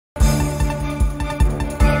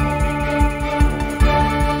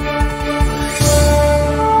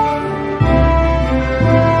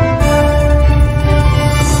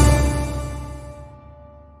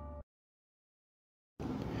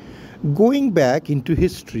Going back into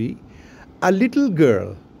history, a little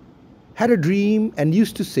girl had a dream and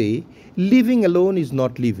used to say, living alone is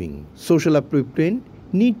not living. Social upliftment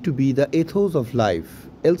need to be the ethos of life,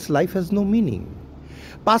 else life has no meaning.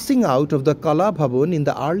 Passing out of the Kala Bhavan in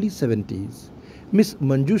the early 70s, Miss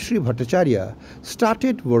Manjushree Bhattacharya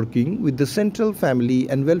started working with the Central Family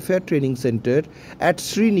and Welfare Training Center at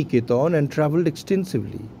Sriniketan and traveled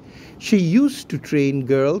extensively. She used to train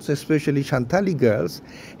girls, especially Santali girls,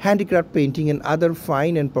 handicraft painting and other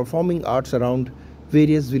fine and performing arts around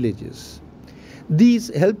various villages. These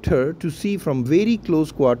helped her to see from very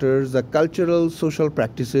close quarters the cultural, social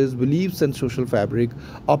practices, beliefs, and social fabric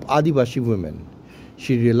of Adivasi women.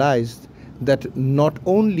 She realized that not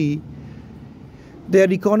only they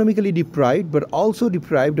are economically deprived but also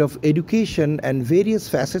deprived of education and various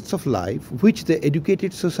facets of life which the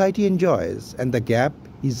educated society enjoys, and the gap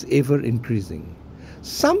is ever increasing.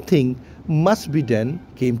 Something must be done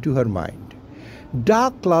came to her mind.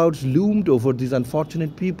 Dark clouds loomed over these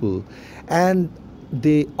unfortunate people, and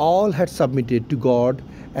they all had submitted to God,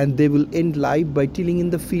 and they will end life by tilling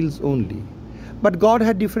in the fields only. But God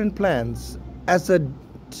had different plans. As a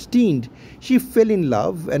teen, she fell in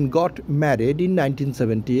love and got married in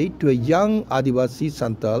 1978 to a young Adivasi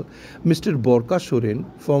Santal, Mr. Borka Soren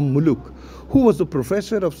from Muluk, who was a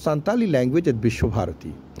professor of Santali language at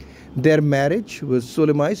Bishwabharati. Their marriage was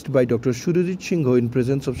solemnized by Dr. Surajit Singh in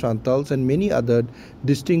presence of Santals and many other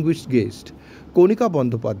distinguished guests. Konika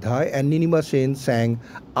Bandhopadhyay and Ninima Sen sang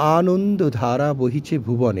Ananda Dhara Bohiche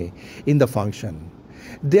Bhuvane in the function.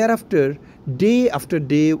 Thereafter, day after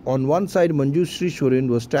day, on one side Manjushree Saren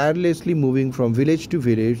was tirelessly moving from village to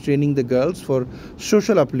village, training the girls for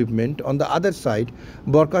social upliftment. On the other side,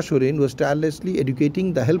 Borka Soren was tirelessly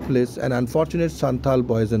educating the helpless and unfortunate Santhal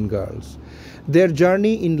boys and girls. Their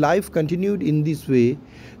journey in life continued in this way.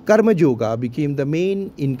 Karma Yoga became the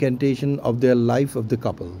main incantation of their life of the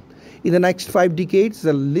couple. In the next 5 decades,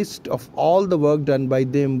 the list of all the work done by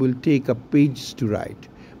them will take a page to write,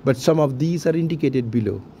 but some of these are indicated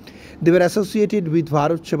below. They were associated with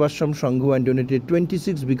Bharat Sevashram Sangho and donated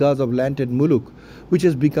 26 bighas of land at Muluk, which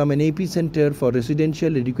has become an epicenter for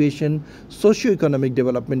residential education, socio-economic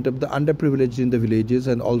development of the underprivileged in the villages,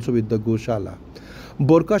 and also with the Goshala.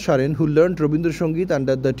 Borka Saren, who learned Rabindra Sangeet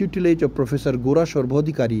under the tutelage of Professor Gora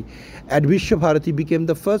Sharbhodikari at Vishwabharati, became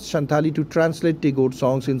the first Santali to translate Tagore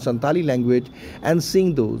songs in Santali language and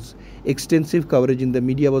sing those. Extensive coverage in the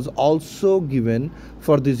media was also given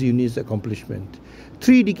for this unique accomplishment.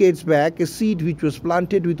 3 decades back, a seed which was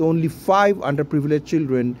planted with only 5 underprivileged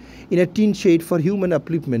children in a tin shade for human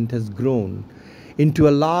upliftment has grown into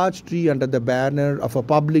a large tree under the banner of a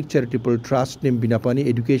public charitable trust named Binapani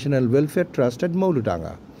Educational Welfare Trust at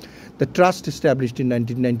Mauludanga. The trust, established in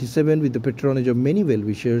 1997 with the patronage of many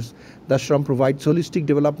well-wishers, the ashram provides holistic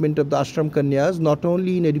development of the ashram kanyas not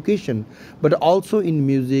only in education but also in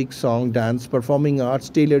music, song, dance, performing arts,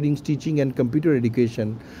 tailoring, stitching and computer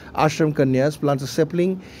education. Ashram kanyas plant a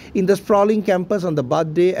sapling in the sprawling campus on the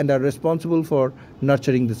birthday and are responsible for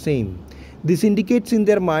nurturing the same. This indicates in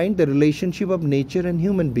their mind the relationship of nature and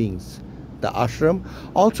human beings. The ashram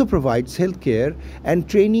also provides health care and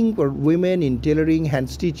training for women in tailoring, hand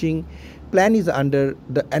stitching. Plan is under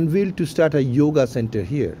the anvil to start a yoga center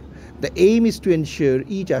here. The aim is to ensure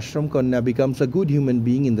each ashram kanya becomes a good human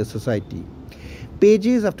being in the society.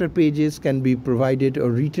 Pages after pages can be provided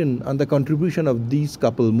or written on the contribution of these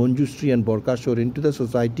couple, Manjushree and Borka Soren, to the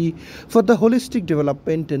society for the holistic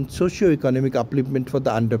development and socio-economic upliftment for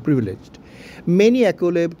the underprivileged. Many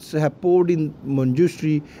accolades have poured in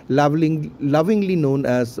Manjushree, lovingly known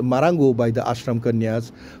as Marango by the Ashram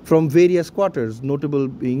Kanyas, from various quarters, notable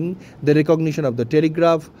being the recognition of the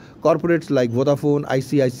Telegraph, corporates like Vodafone,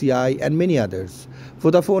 ICICI, and many others.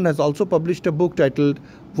 Vodafone has also published a book titled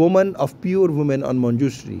Woman of Pure Women on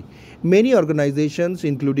Manjushree. Many organizations,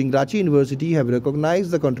 including Ranchi University, have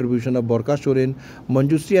recognized the contribution of Borka Soren.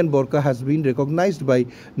 Manjushree and Borka has been recognized by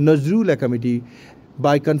Nazrul Committee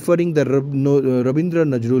by conferring the Rabindra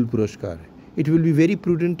Nazrul Puruskar. It will be very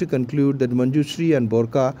prudent to conclude that Manjushree and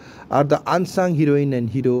Borka are the unsung heroine and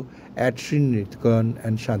hero at Sriniketan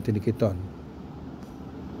and Shantiniketan.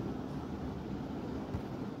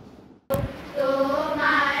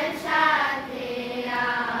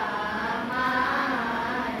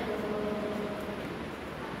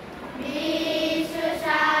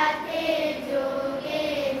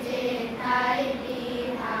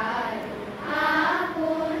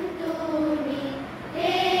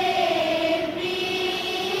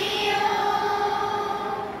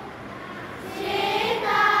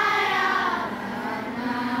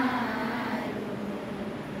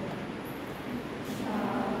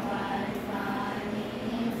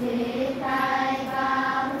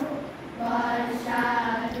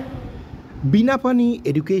 Binapani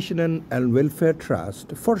Education and Welfare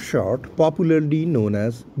Trust, for short, popularly known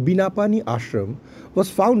as Binapani Asharam, was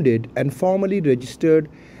founded and formally registered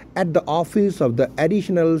at the office of the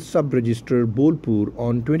Additional Sub-Registrar Bolpur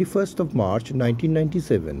on 21st of March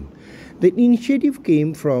 1997. The initiative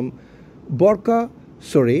came from Borka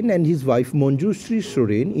Soren and his wife Manjushree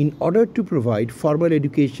Saren in order to provide formal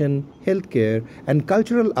education, healthcare, and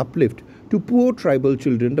cultural uplift to poor tribal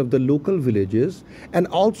children of the local villages and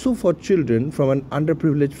also for children from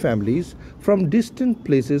underprivileged families from distant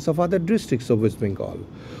places of other districts of West Bengal.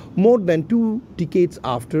 More than 2 decades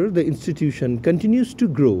after, the institution continues to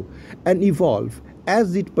grow and evolve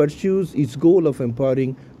as it pursues its goal of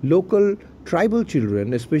empowering local tribal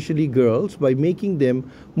children, especially girls, by making them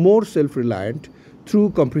more self-reliant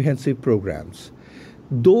through comprehensive programs.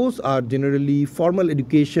 Those are generally formal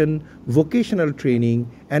education, vocational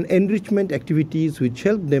training, and enrichment activities which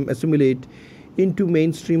help them assimilate into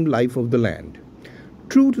mainstream life of the land.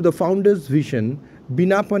 True to the founder's vision,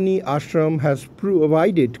 Binapani Ashram has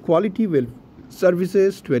provided quality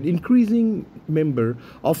services to an increasing number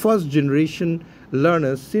of first-generation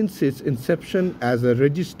learners since its inception as a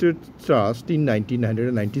registered trust in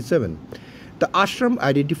 1997. The ashram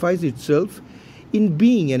identifies itself in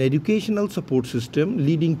being an educational support system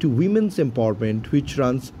leading to women's empowerment, which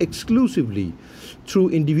runs exclusively through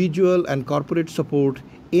individual and corporate support.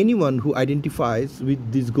 Anyone who identifies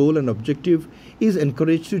with this goal and objective is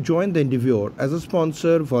encouraged to join the endeavor as a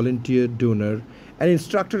sponsor, volunteer, donor, an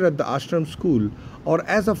instructor at the ashram school, or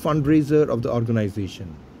as a fundraiser of the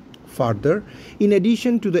organization. Further, in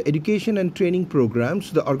addition to the education and training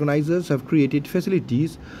programs, the organizers have created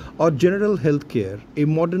facilities or general health care, a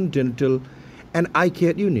modern dental and eye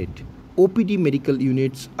care unit. OPD medical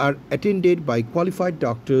units are attended by qualified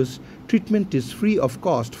doctors. Treatment is free of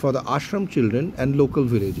cost for the ashram children and local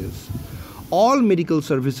villages. All medical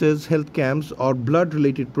services, health camps, or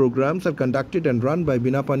blood-related programs are conducted and run by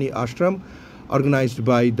Binapani Ashram, organized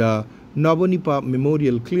by the Nabonipa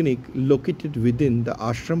Memorial Clinic located within the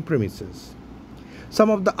ashram premises. Some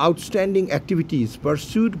of the outstanding activities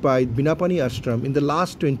pursued by Binapani Ashram in the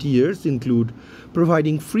last 20 years include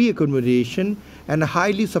providing free accommodation and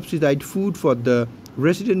highly subsidized food for the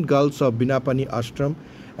resident girls of Binapani Ashram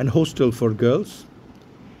and hostel for girls,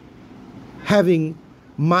 having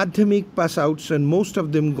Madhyamik pass-outs and most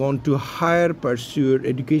of them gone to higher pursuer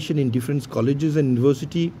education in different colleges and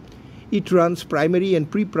university. It runs primary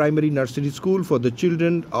and pre-primary nursery school for the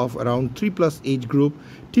children of around 3+ age group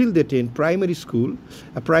till they attend primary school.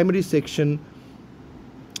 A primary section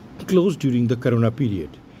closed during the Corona period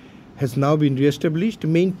has now been re-established,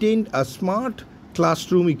 maintained a smart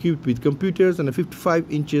classroom equipped with computers and a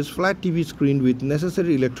 55 inches flat TV screen with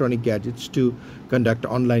necessary electronic gadgets to conduct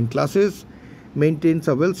online classes, maintains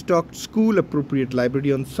a well-stocked school-appropriate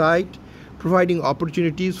library on site, providing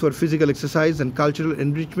opportunities for physical exercise and cultural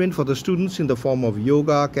enrichment for the students in the form of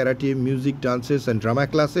yoga, karate, music, dances, and drama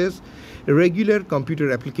classes, regular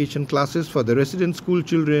computer application classes for the resident school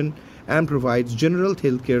children, and provides general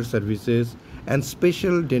healthcare services and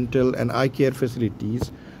special dental and eye care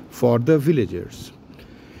facilities for the villagers.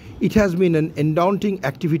 It has been an undaunting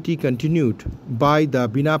activity continued by the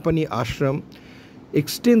Binapani Ashram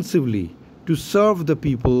extensively to serve the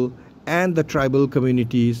people and the tribal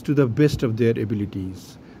communities to the best of their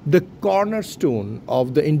abilities. The cornerstone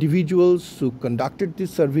of the individuals who conducted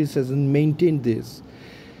this services and maintained this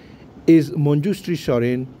is Manjushree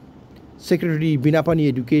Saren, Secretary, Binapani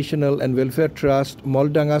Educational and Welfare Trust,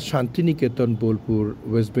 Moldanga Shantiniketan, Bolpur,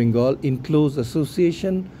 West Bengal, in close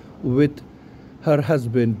association with her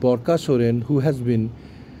husband Borka Soren, who has been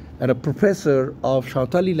a professor of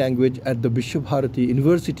Santali language at the Vishwabharati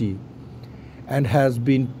University and has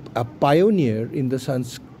been a pioneer in the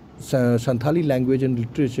Santali language and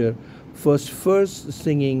literature, first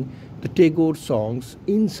singing the Tagore songs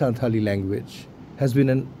in Santali language, has been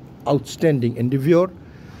an outstanding endeavor.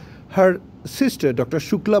 Her sister, Dr.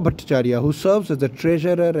 Shukla Bhattacharya, who serves as the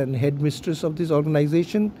treasurer and headmistress of this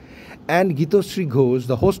organization, and Gitosri Ghosh,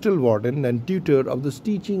 the hostel warden and tutor of this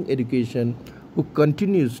teaching education, who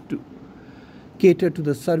continues to cater to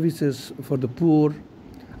the services for the poor,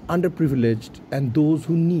 underprivileged, and those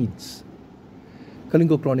who needs.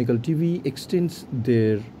 Kalinga Chronicle TV extends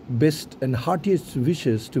their best and heartiest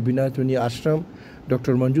wishes to Binapani Ashram,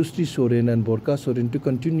 Dr. Manjushree Saren and Borka Soren to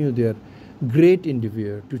continue their great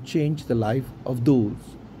endeavor to change the life of those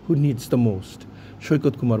who needs the most.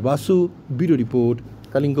 Shoykot Kumar Basu, Bureau Report,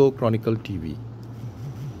 Kalinga Chronicle TV.